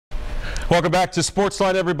Welcome back to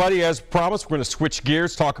SportsLine, everybody. As promised, we're going to switch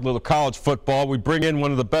gears, talk a little college football. We bring in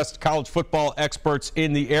one of the best college football experts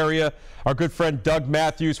in the area, our good friend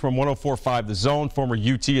DougMathews from 104.5 The Zone, former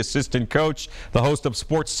UT assistant coach, the host of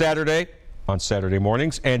Sports Saturday on Saturday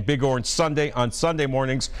mornings and Big Orange Sunday on Sunday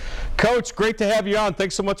mornings. Coach, great to have you on.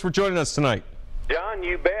 Thanks so much for joining us tonight. John,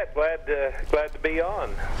 you bet. Glad to be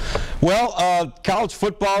on. Well, college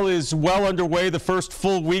football is well underway. The first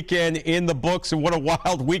full weekend in the books, and what a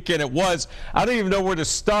wild weekend it was. I don't even know where to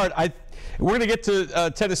start. We're going to get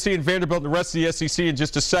to Tennessee and Vanderbilt and the rest of the SEC in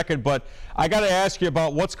just a second, but I got to ask you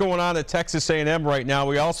about what's going on at Texas A&M right now.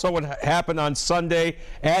 We all saw what happened on Sunday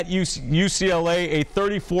at UCLA, a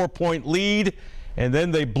 34-point lead. And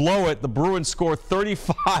then they blow it. The Bruins score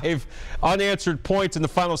 35 unanswered points in the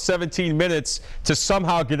final 17 minutes to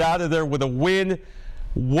somehow get out of there with a win.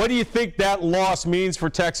 What do you think that loss means for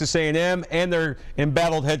Texas A&M and their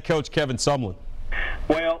embattled head coach, Kevin Sumlin?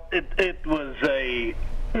 Well, it was a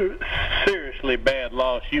seriously bad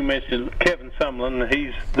loss. You mentioned Kevin Sumlin.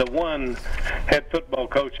 He's the one head football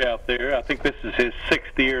coach out there. I think this is his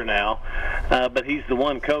 6th year now. But he's the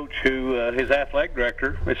one coach who his athletic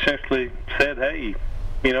director essentially said, hey,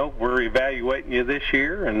 you know, we're evaluating you this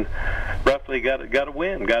year, and roughly got to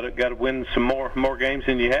win. Got to win some more games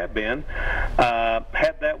than you have been.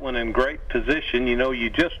 Had that one in great position. You know, you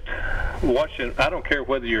just watch it. I don't care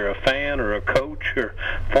whether you're a fan or a coach or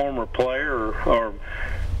former player or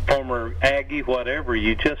former Aggie, whatever.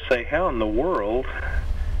 You just say, how in the world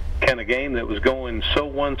can a game that was going so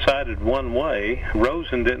one-sided one way,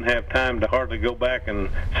 Rosen didn't have time to hardly go back and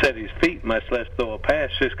set his feet, much less throw a pass,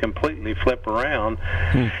 just completely flip around.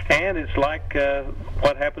 And it's like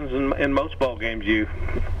what happens in most ball games.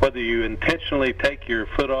 Whether you intentionally take your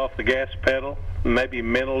foot off the gas pedal, maybe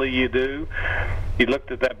mentally you do. You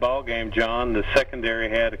looked at that ball game, John. The secondary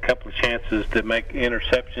had a couple of chances to make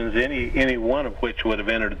interceptions, any one of which would have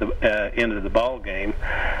entered the into the ball game,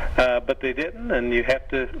 but they didn't. And you have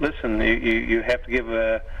to listen. You have to give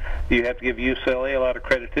UCLA a lot of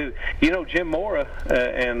credit too. You know, Jim Mora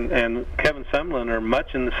and Kevin Sumlin are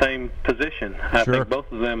much in the same position. I think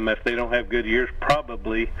both of them, if they don't have good years,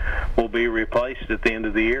 probably will be replaced at the end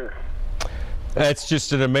of the year. It's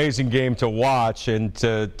just an amazing game to watch, and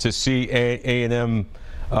to see A&M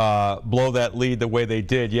blow that lead the way they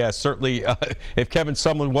did. Yeah, certainly if Kevin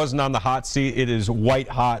Sumlin wasn't on the hot seat, it is white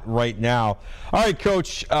hot right now. All right,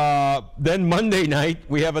 Coach, then Monday night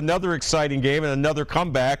we have another exciting game and another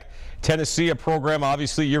comeback. Tennessee, a program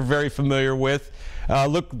obviously you're very familiar with.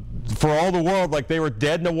 Look for all the world like they were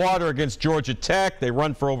dead in the water against Georgia Tech. They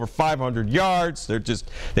run for over 500 yards.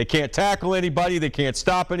 They can't tackle anybody. They can't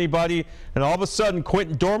stop anybody. And all of a sudden,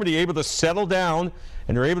 Quentin Dormady able to settle down,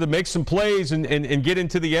 and they're able to make some plays and get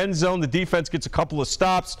into the end zone. The defense gets a couple of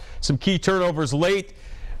stops, some key turnovers late.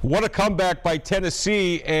 What a comeback by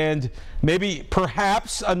Tennessee, and maybe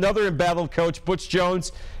perhaps another embattled coach, Butch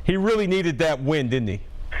Jones. He really needed that win, didn't he?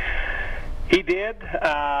 He did.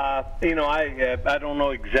 You know, I don't know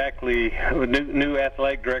exactly. New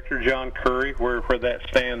athletic director John Curry, where that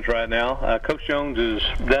stands right now. Coach Jones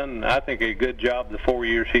has done, I think, a good job the 4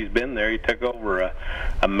 years he's been there. He took over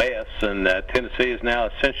a mess, and Tennessee is now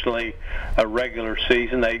essentially a regular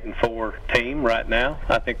season 8-4 team right now.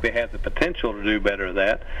 I think they have the potential to do better than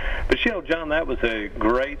that. But you know, John, that was a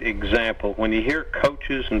great example. When you hear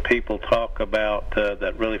coaches and people talk about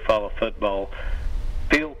that really follow football,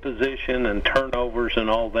 field position and turnovers and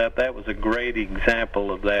all that, that was a great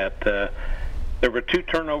example of that. There were 2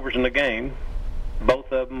 turnovers in the game.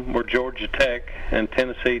 Both of them were Georgia Tech, and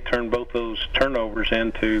Tennessee turned both those turnovers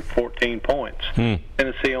into 14 points.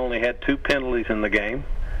 Tennessee only had 2 penalties in the game.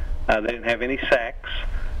 They didn't have any sacks,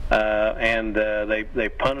 and they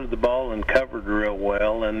punted the ball and covered real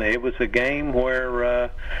well. And it was a game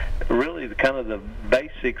where really the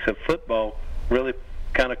basics of football really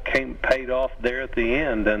kind of paid off there at the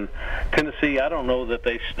end. And Tennessee, I don't know that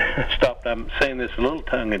they stopped. I'm saying this a little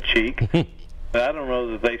tongue-in-cheek, but I don't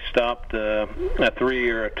know that they stopped a 3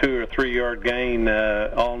 or a 2 or 3 yard gain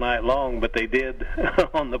all night long, but they did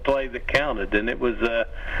on the play that counted. And that was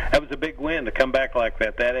a big win to come back like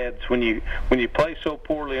that. That adds, when you play so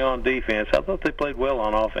poorly on defense. I thought they played well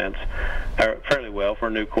on offense, or fairly well for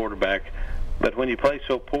a new quarterback. But when you play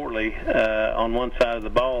so poorly on one side of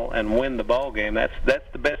the ball and win the ball game, that's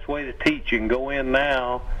the best way to teach. You can go in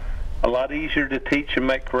now, a lot easier to teach and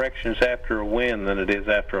make corrections after a win than it is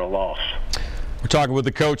after a loss. We're talking with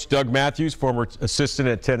the coach, DougMathews, former assistant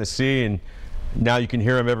at Tennessee, and now you can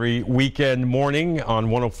hear him every weekend morning on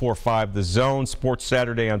 104.5 The Zone, Sports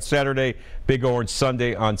Saturday on Saturday, Big Orange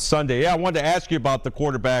Sunday on Sunday. Yeah, I wanted to ask you about the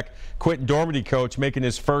quarterback, Quentin Dormady, coach, making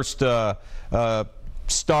his first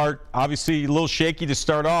start. Obviously, a little shaky to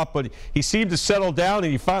start off, but he seemed to settle down,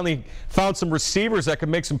 and he finally found some receivers that could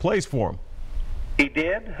make some plays for him. He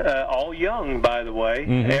did, all young, by the way.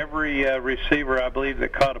 Every receiver, I believe,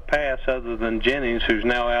 that caught a pass other than Jennings, who's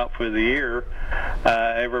now out for the year,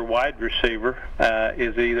 every wide receiver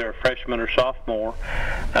is either a freshman or sophomore.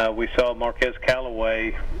 We saw Marquez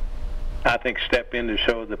Callaway, I think, step in to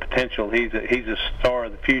show the potential. He's a star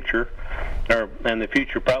of the future, and the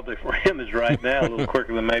future probably for him is right now, a little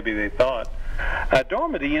quicker than maybe they thought.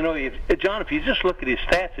 Dormady, you know, John, if you just look at his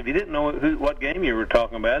stats, if you didn't know what game you were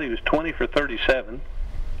talking about, he was 20 for 37,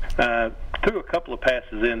 threw a couple of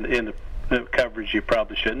passes in the coverage you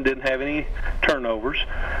probably shouldn't, didn't have any turnovers,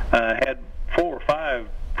 had 4 or 5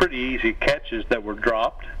 pretty easy catches that were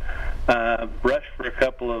dropped, rushed for a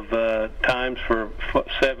couple of times for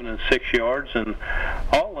 7 and 6 yards, and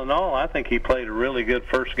all in all, I think he played a really good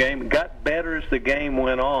first game. Got better as the game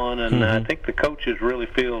went on, and I think the coaches really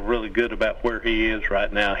feel really good about where he is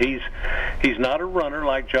right now. He's not a runner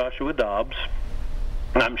like Joshua Dobbs.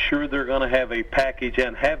 I'm sure they're going to have a package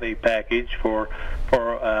for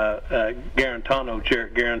Jarrett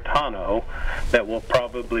Garantano, that we'll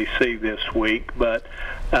probably see this week. But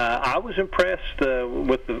I was impressed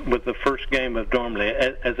with the first game of Dormady.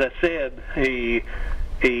 As I said, he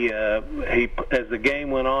as the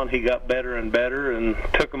game went on, he got better and better, and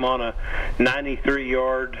took him on a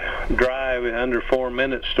 93-yard drive in under 4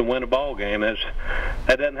 minutes to win a ball game. That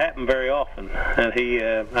doesn't happen very often, and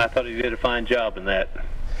I thought he did a fine job in that.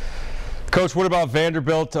 Coach, what about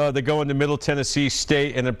Vanderbilt? They go into Middle Tennessee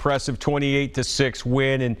State, an impressive 28-6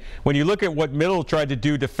 win. And when you look at what Middle tried to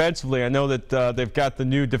do defensively, I know that they've got the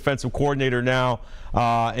new defensive coordinator now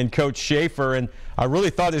and Coach Schaefer, and I really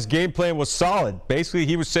thought his game plan was solid. Basically,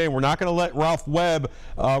 he was saying, we're not going to let Ralph Webb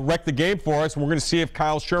wreck the game for us, and we're going to see if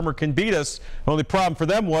Kyle Shermer can beat us. The only problem for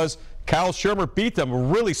them was Kyle Shermer beat them. A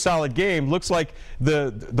really solid game. Looks like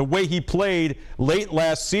the way he played late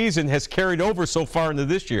last season has carried over so far into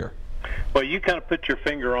this year. Well, you kind of put your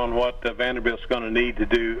finger on what Vanderbilt's going to need to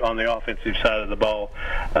do on the offensive side of the ball.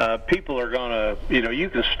 People are going to, you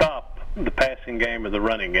can stop the passing game or the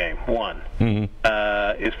running game, one.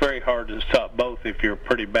 It's very hard to stop both if you're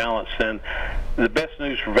pretty balanced. And the best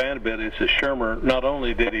news for Vanderbilt is that Shermer, not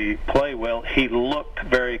only did he play well, he looked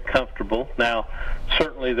very comfortable. Now,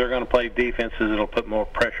 certainly they're going to play defenses that'll put more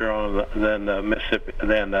pressure on them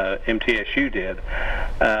than MTSU did.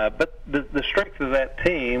 But the strength of that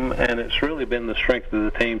team, and it's really been the strength of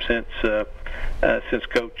the team since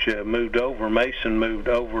Coach moved over, Mason moved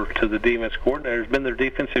over to the defense coordinator, has been their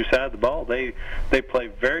defensive side of the ball. They play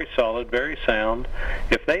very solid, very sound.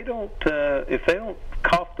 If they don't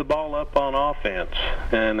cough the ball up on offense,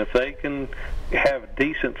 and if they can have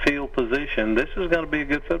decent field position, this is going to be a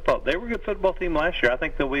good football. They were a good football team last year. I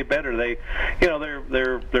think they'll be better.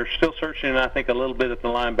 They're still searching, I think, a little bit at the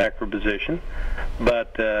linebacker position,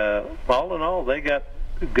 but all in all, they got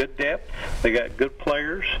good depth. They got good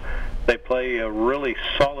players. They play a really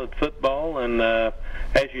solid football, and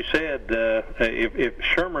as you said, if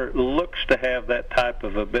Shermer looks to have that type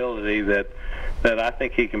of ability, that I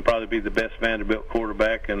think he can probably be the best Vanderbilt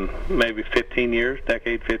quarterback in maybe 15 years. They're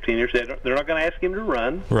not going to ask him to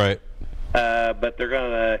run, right? But they're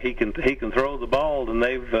going to. He can throw the ball, and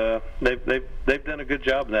they've done a good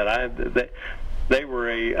job of that. They were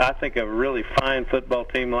I think a really fine football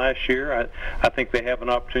team last year. I think they have an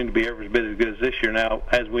opportunity to be every bit as good as this year. Now,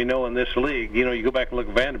 as we know in this league, you go back and look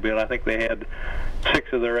at Vanderbilt, I think they had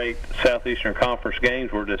 6 of their 8 Southeastern Conference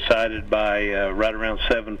games were decided by right around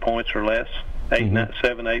 7 points or less.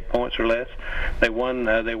 7, 8 points or less. They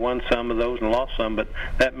won some of those and lost some, but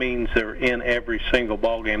that means they're in every single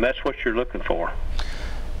ball game. That's what you're looking for.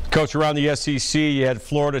 Coach, around the SEC, you had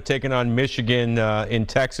Florida taking on Michigan in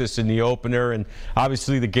Texas in the opener, and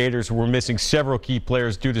obviously the Gators were missing several key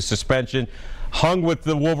players due to suspension. Hung with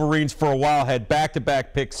the Wolverines for a while, had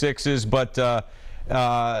back-to-back pick sixes, but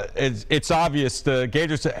it's obvious the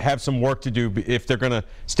Gators have some work to do if they're going to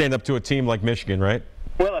stand up to a team like Michigan, right?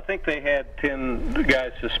 Well, I think they had 10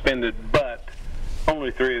 guys suspended, but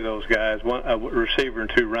only 3 of those guys, a receiver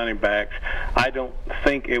and 2 running backs. I don't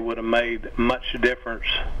think it would have made much difference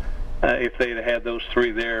if they'd had those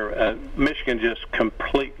 3 there. Michigan just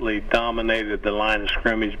completely dominated the line of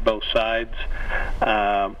scrimmage, both sides.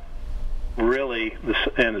 really,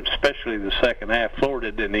 and especially the second half,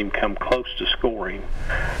 Florida didn't even come close to scoring.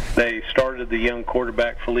 They started the young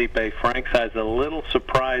quarterback, Felipe Franks. I was a little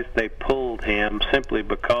surprised they pulled him simply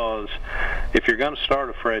because if you're going to start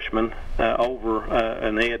a freshman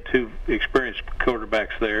and they had two experienced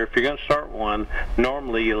quarterbacks there, if you're going to start one,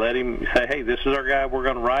 normally you let him say, hey, this is our guy, we're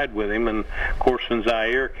going to ride with him. And, of course, when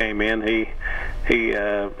Zaire came in, he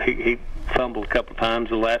fumbled a couple times.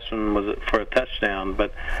 The last one was for a touchdown.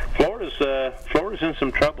 But Florida's in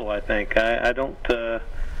some trouble, I think. I don't.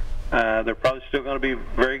 They're probably still going to be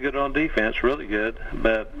very good on defense, really good.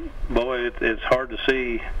 But boy, it's hard to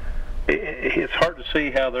see. It's hard to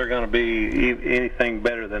see how they're going to be anything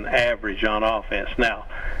better than average on offense. Now,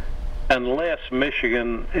 unless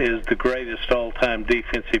Michigan is the greatest all-time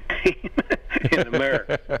defensive team in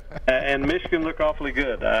America. And Michigan looked awfully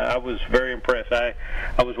good. I was very impressed. I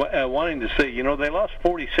was wanting to see, they lost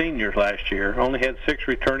 40 seniors last year, only had 6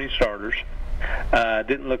 returning starters.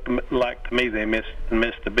 Didn't look like to me they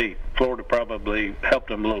missed a beat. Florida probably helped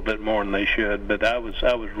them a little bit more than they should, but I was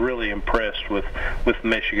really impressed with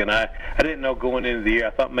Michigan. I didn't know going into the year. I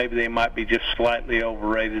thought maybe they might be just slightly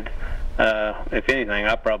overrated. If anything,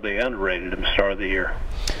 I probably underrated them start of the year.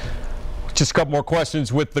 Just a couple more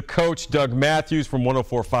questions with the coach, Doug Mathews from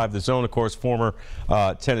 104.5 The Zone, of course, former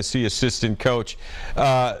Tennessee assistant coach.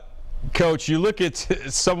 Coach, you look at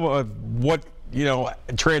some of what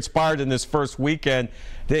transpired in this first weekend.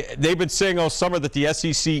 They've been saying all summer that the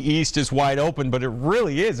SEC East is wide open, but it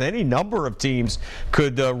really is. Any number of teams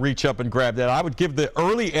could reach up and grab that. I would give the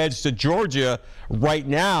early edge to Georgia right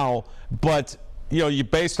now, but you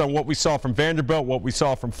based on what we saw from Vanderbilt, what we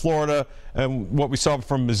saw from Florida, and what we saw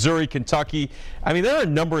from Missouri, Kentucky. I mean, there are a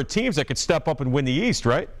number of teams that could step up and win the East,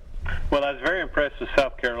 right? Well, I was very impressed with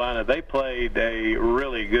South Carolina. They played a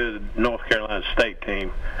really good North Carolina State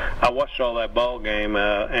team. I watched all that ball game,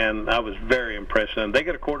 and I was very impressed with them. They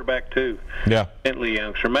got a quarterback, too. Yeah. Bentley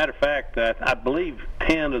Youngster. Matter of fact, I believe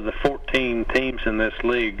 10 of the 14 teams in this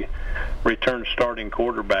league returned starting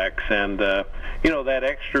quarterbacks. And, that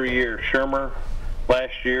extra year, Shermer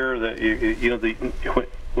last year,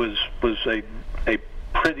 was a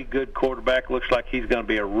pretty good quarterback. Looks like he's going to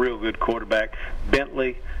be a real good quarterback.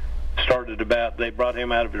 Bentley they brought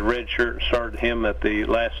him out of his red shirt and started him at the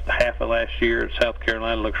last half of last year at South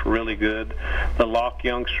Carolina. Looks really good. The Locke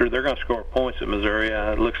youngster, they're going to score points at Missouri.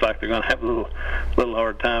 It looks like they're going to have a little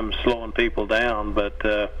hard time slowing people down. But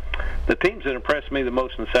the teams that impressed me the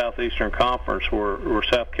most in the Southeastern Conference were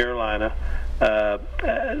South Carolina.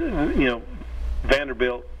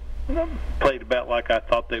 Vanderbilt played about like I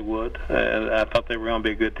thought they would. I thought they were going to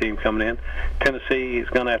be a good team coming in. Tennessee is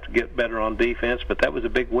going to have to get better on defense, but that was a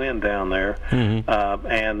big win down there. Mm-hmm.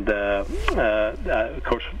 Of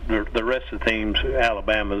course, the rest of the teams,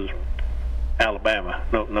 Alabama,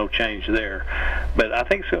 no change there. But I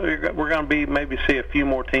think we're going to maybe see a few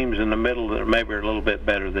more teams in the middle that maybe are a little bit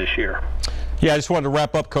better this year. Yeah, I just wanted to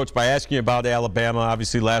wrap up, Coach, by asking you about Alabama.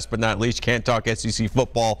 Obviously, last but not least, can't talk SEC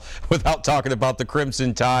football without talking about the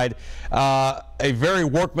Crimson Tide. A very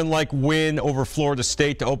workmanlike win over Florida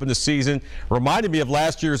State to open the season. Reminded me of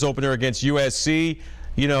last year's opener against USC.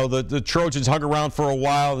 The Trojans hung around for a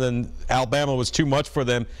while, then Alabama was too much for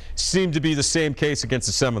them. Seemed to be the same case against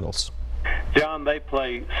the Seminoles. John, they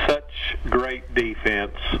play such great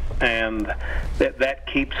defense, and that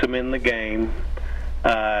keeps them in the game.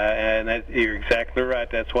 And you're exactly right.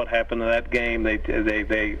 That's what happened in that game. They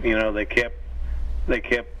kept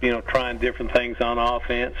trying different things on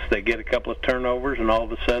offense. They get a couple of turnovers, and all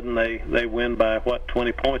of a sudden they win by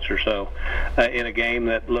 20 points or so in a game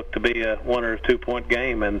that looked to be a 1 or 2 point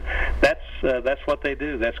game. And that's what they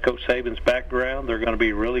do. That's Coach Saban's background. They're going to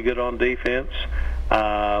be really good on defense.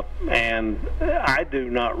 And I do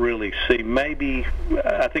not really see. Maybe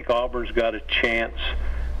I think Auburn's got a chance.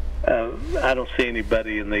 I don't see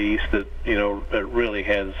anybody in the East that that really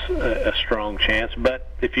has a strong chance. But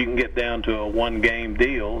if you can get down to a one-game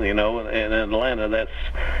deal, in Atlanta, that's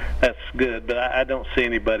good. But I don't see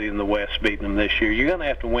anybody in the West beating them this year. You're going to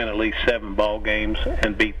have to win at least 7 ball games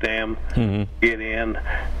and beat them. Mm-hmm. Get in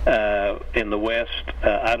the West.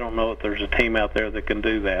 I don't know if there's a team out there that can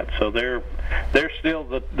do that. So they're still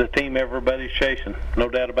the team everybody's chasing. No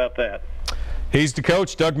doubt about that. He's the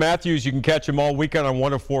coach, Doug Mathews. You can catch him all weekend on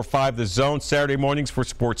 104.5 The Zone. Saturday mornings for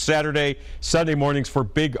Sports Saturday, Sunday mornings for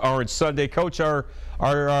Big Orange Sunday. Coach, are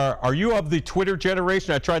you of the Twitter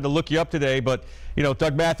generation? I tried to look you up today, but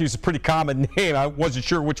Doug Mathews is a pretty common name. I wasn't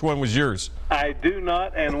sure which one was yours. I do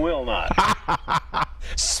not and will not.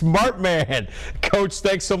 Smart man. Coach,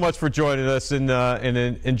 thanks so much for joining us, and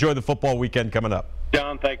enjoy the football weekend coming up.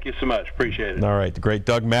 John, thank you so much. Appreciate it. All right, the great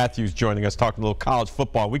Doug Mathews joining us, talking a little college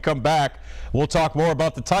football. When we come back, we'll talk more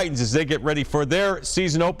about the Titans as they get ready for their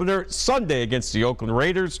season opener Sunday against the Oakland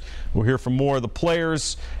Raiders. We'll hear from more of the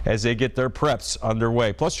players as they get their preps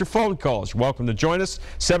underway. Plus your phone calls. You're welcome to join us,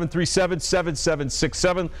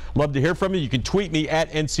 737-7767. Love to hear from you. You can tweet me at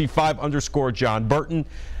NC5_Jon Burton.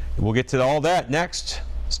 We'll get to all that next.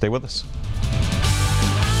 Stay with us.